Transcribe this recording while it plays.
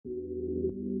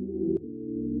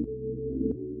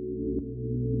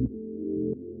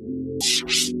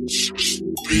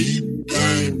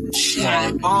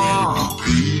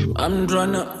I'm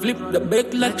tryna flip the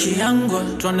back like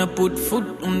Chiangwa. Tryna put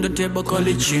food on the table, call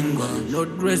it chinga.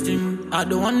 Lord rest him, I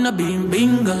don't wanna be in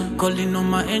binga. Calling on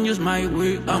my angels my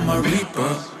way, I'm a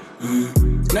reaper.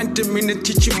 90-minute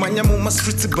teaching manya muma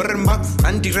streets burn back.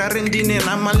 Andi rarendine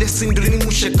na malesin drini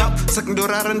mushekap. Sakndo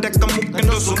rarendaka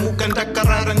mukando zomukanda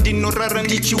kararandino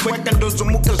rarandichi wekando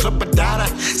zomuka zapadara.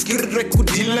 Skirre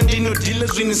kudila dino dila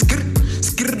zwini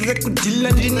skirre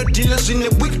kudila dino dila zwini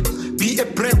wik. Be a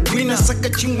breadwinner, saka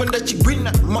chingwanda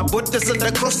chigwina. Mabota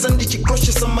zanda cross and dichi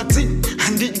croshes sama zin.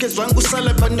 Handi gezwangu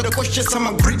sala banda koshe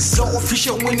sama breed. So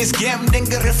official when it's game,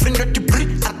 denga referendo to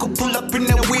breed. I could pull up in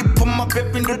a whip, put my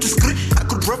pep in the script. I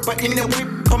could drop her in a whip,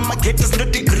 but my gators no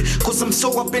degree. Cause I'm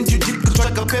so up into deep, could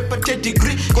track a paper 10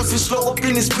 degree. Cause you slow up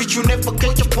in the speech, you never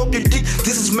catch up your dick.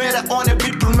 This is murder on a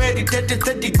bit premeditated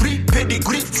 30 degree.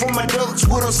 Pedigree for my dogs,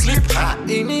 we don't sleep.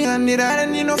 Ini anirara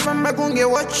nino famba kunge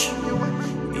watch.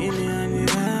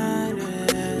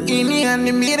 Ini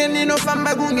animire nino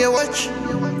famba kunge watch.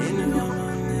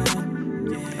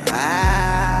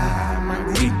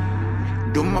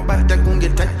 MaGreens, do my bata kunge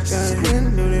touch.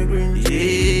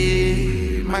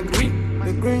 Yeah,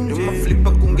 MaGreens, do my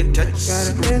flipper kunge touch.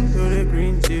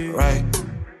 Right.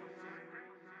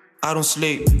 I don't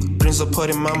sleep. Dreams of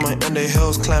putting mama in the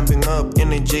hills, climbing up in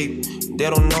the Jeep. They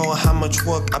don't know how much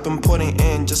work I've been putting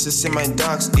in just to see my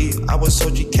dogs eat. I was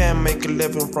told you can't make a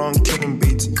living from killing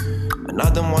beats. And I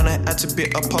don't wanna add to be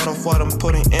a part of what I'm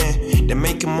putting in. They're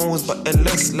making moves, but it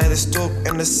looks like they're still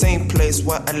in the same place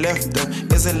where I left them.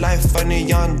 Is it life funny,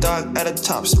 young dog at the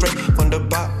top, straight from the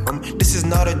bottom? This is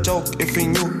not a joke if you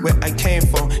knew where I came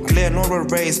from. Clear no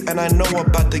raised, and I know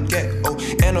about the ghetto.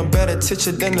 Ain't no better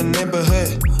teacher than the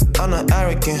neighborhood. I'm not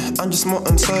arrogant, I'm just more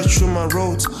in touch through my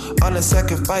roads. On a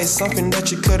sacrifice, something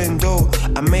that you couldn't do.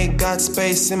 I made God's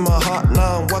space in my heart,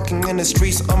 now I'm walking in the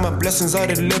streets. All my blessings are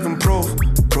the living proof.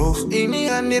 Ini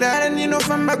anirara nino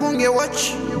famba kunge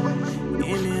watch.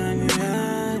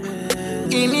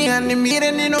 Ini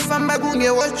animire nino famba kunge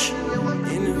watch.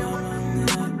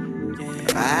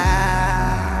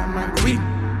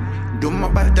 MaGreens, do my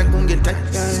bata kunge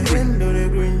touch.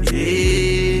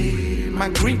 Yeah,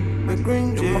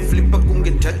 MaGreens, do my flipper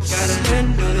kunge touch.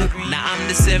 Now I'm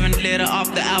the 7th letter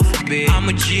off the alphabet. I'm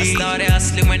a G. I started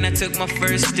hustling when I took my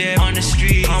first step on the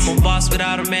street. I'm a boss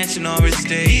without a mansion or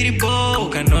estate. Iribo,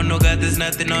 kanono God, there's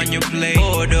nothing on your plate.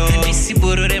 Odo, kanisi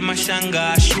burure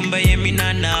mashanga, shumba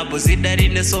yeminana, bozida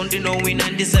rinde sondi no wina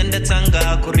ndisanda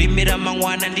tanga, kurimira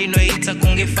mangwana ndino ita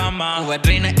kunge fama,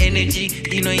 uwadrena energy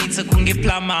ndino ita kunge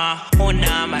plama.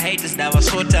 Ona, my haters dava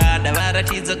sota, davara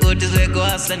tiza kote zwego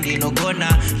hasa ndino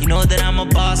gona. You know that I'm a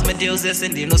boss, my deals is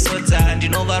ndino sota, and you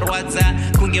know varwaza,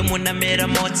 kunge muna mera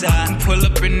mota. I can pull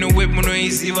up in the whip, muno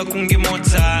easy wa kunge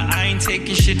mota. I ain't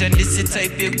taking shit and this is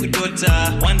type of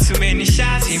kudota. One too many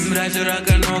shots, team rajo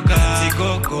raga noka.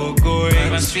 Tigo go go,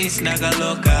 my streets naga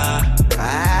loka.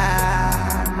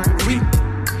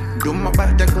 MaGreens, do my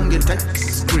bata kunge touch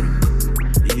screen.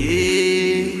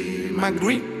 Yeah,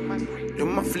 MaGreens, do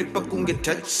my flipper kunge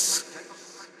touch.